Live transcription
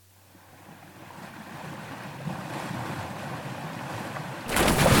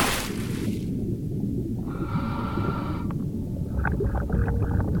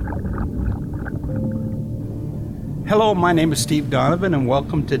Hello, my name is Steve Donovan, and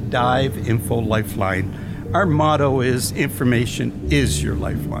welcome to Dive Info Lifeline. Our motto is information is your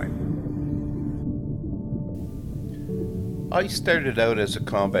lifeline. I started out as a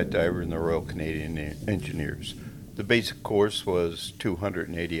combat diver in the Royal Canadian Engineers. The basic course was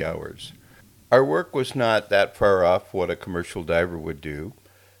 280 hours. Our work was not that far off what a commercial diver would do.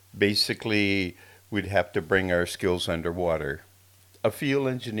 Basically, we'd have to bring our skills underwater. A field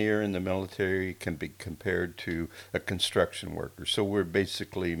engineer in the military can be compared to a construction worker. So we're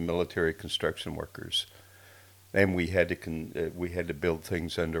basically military construction workers. And we had to build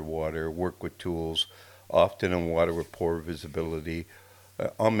things underwater, work with tools, often in water with poor visibility.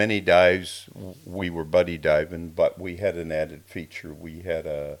 On many dives, we were buddy diving, but we had an added feature. We had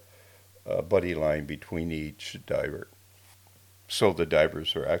a buddy line between each diver. So the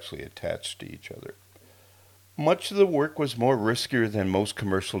divers are actually attached to each other. Much of the work was more riskier than most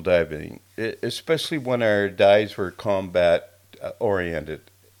commercial diving, especially when our dives were combat oriented.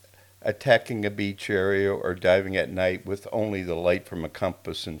 Attacking a beach area or diving at night with only the light from a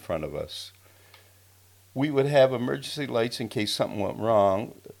compass in front of us. We would have emergency lights in case something went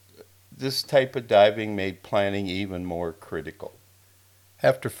wrong. This type of diving made planning even more critical.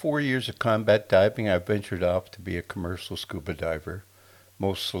 After 4 years of combat diving, I ventured off to be a commercial scuba diver,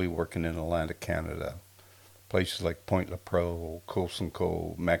 mostly working in Atlantic Canada. Places like Point Lepreau, Coulson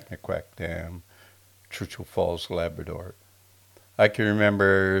Cove, Macnaquac Dam, Churchill Falls, Labrador. I can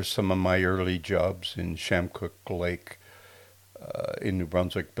remember some of my early jobs in Shamcook Lake in New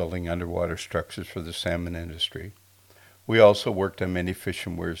Brunswick building underwater structures for the salmon industry. We also worked on many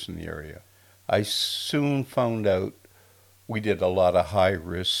fishing weirs in the area. I soon found out we did a lot of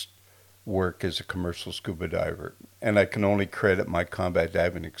high-risk work as a commercial scuba diver, and I can only credit my combat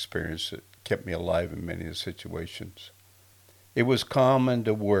diving experience that kept me alive in many situations. It was common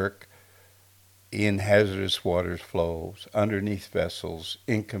to work in hazardous water flows, underneath vessels,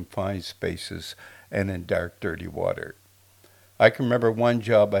 in confined spaces, and in dark, dirty water. I can remember one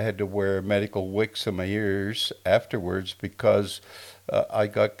job I had to wear medical wicks in my ears afterwards because I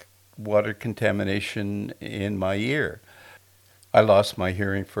got water contamination in my ear. I lost my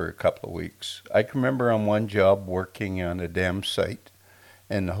hearing for a couple of weeks. I can remember on one job working on a dam site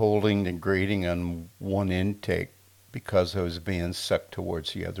and holding and grading on one intake because I was being sucked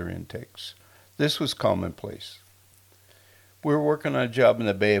towards the other intakes. This was commonplace. We were working on a job in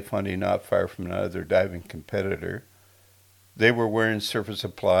the Bay of Fundy not far from another diving competitor. They were wearing surface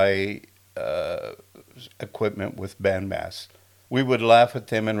supply equipment with bandmasts. We would laugh at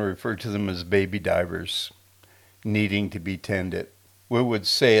them and refer to them as baby divers, needing to be tended. We would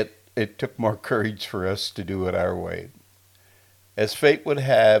say it took more courage for us to do it our way. As fate would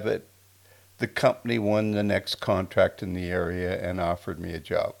have it, the company won the next contract in the area and offered me a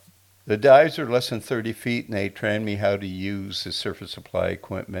job. The dives are less than 30 feet, and they trained me how to use the surface supply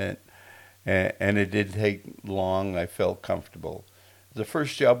equipment, and it didn't take long. I felt comfortable. The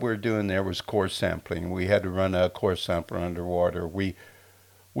first job we were doing there was core sampling. We had to run a core sampler underwater. We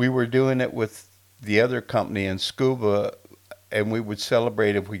were doing it with the other company in scuba, and we would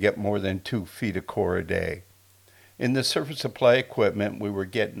celebrate if we get more than 2 feet of core a day. In the surface supply equipment, we were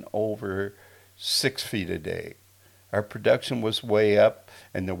getting over 6 feet a day. Our production was way up,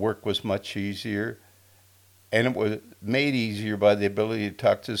 and the work was much easier. And it was made easier by the ability to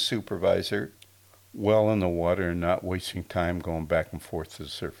talk to the supervisor well in the water and not wasting time going back and forth to the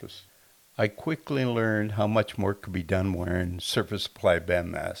surface. I quickly learned how much more could be done wearing surface supply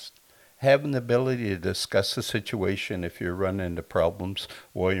bandmasts. Having the ability to discuss the situation if you're running into problems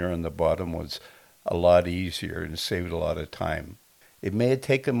while you're on the bottom was a lot easier and saved a lot of time. It may have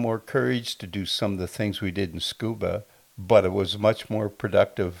taken more courage to do some of the things we did in scuba, but it was much more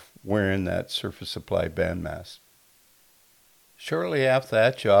productive wearing that surface supply bandmast. Shortly after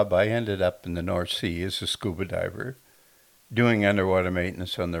that job, I ended up in the North Sea as a scuba diver, doing underwater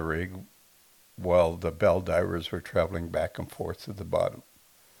maintenance on the rig while the bell divers were traveling back and forth to the bottom.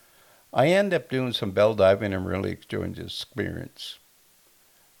 I ended up doing some bell diving and really enjoyed the experience.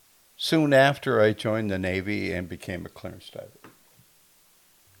 Soon after, I joined the Navy and became a clearance diver.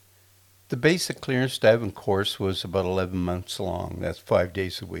 The basic clearance diving course was about 11 months long. That's 5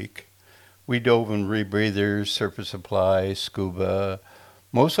 days a week. We dove in rebreathers, surface supply, scuba.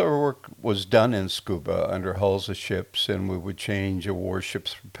 Most of our work was done in scuba under hulls of ships, and we would change a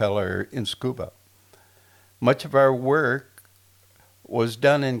warship's propeller in scuba. Much of our work was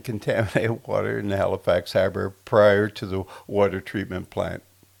done in contaminated water in Halifax Harbor prior to the water treatment plant.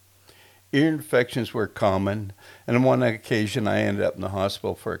 Ear infections were common, and on one occasion I ended up in the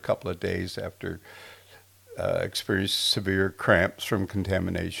hospital for a couple of days after experiencing severe cramps from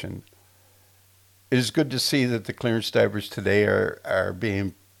contamination. It is good to see that the clearance divers today are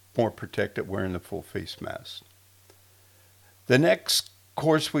being more protected wearing the full face mask. The next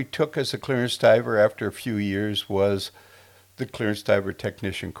course we took as a clearance diver after a few years was the clearance diver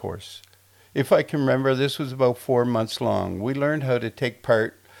technician course. If I can remember, this was about 4 months long. We learned how to take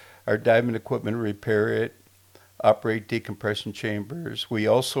part our diving equipment, repair it, operate decompression chambers. We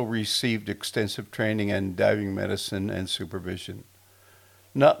also received extensive training in diving medicine and supervision.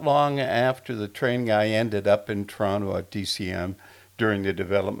 Not long after the training, I ended up in Toronto at DCM during the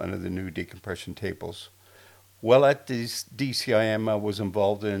development of the new decompression tables. While at DCIM, I was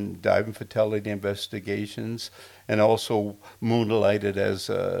involved in diving fatality investigations and also moonlighted as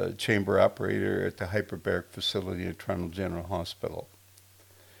a chamber operator at the hyperbaric facility at Toronto General Hospital.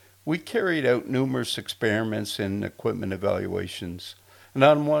 We carried out numerous experiments and equipment evaluations, and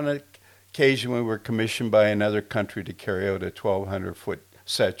on one occasion we were commissioned by another country to carry out a 1,200-foot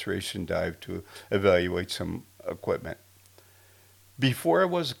saturation dive to evaluate some equipment. Before I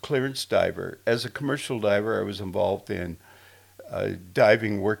was a clearance diver, as a commercial diver, I was involved in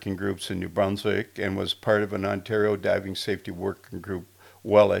diving working groups in New Brunswick and was part of an Ontario diving safety working group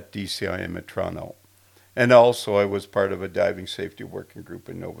while at DCIM at Toronto. And also I was part of a diving safety working group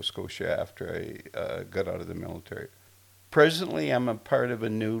in Nova Scotia after I got out of the military. Presently, I'm a part of a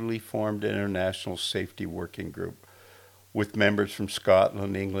newly formed international safety working group with members from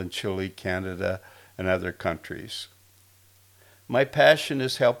Scotland, England, Chile, Canada, and other countries. My passion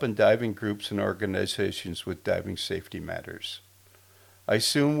is helping diving groups and organizations with diving safety matters. I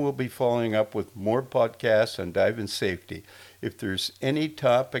soon will be following up with more podcasts on diving safety. If there's any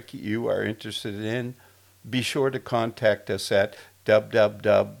topic you are interested in, be sure to contact us at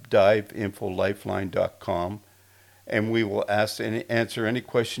www.diveinfolifeline.com, and we will answer any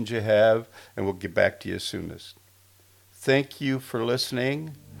questions you have, and we'll get back to you as soon as. Thank you for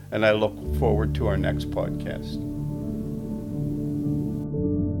listening, and I look forward to our next podcast.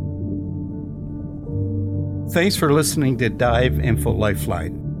 Thanks for listening to Dive Info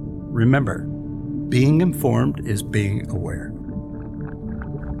Lifeline. Remember, being informed is being aware.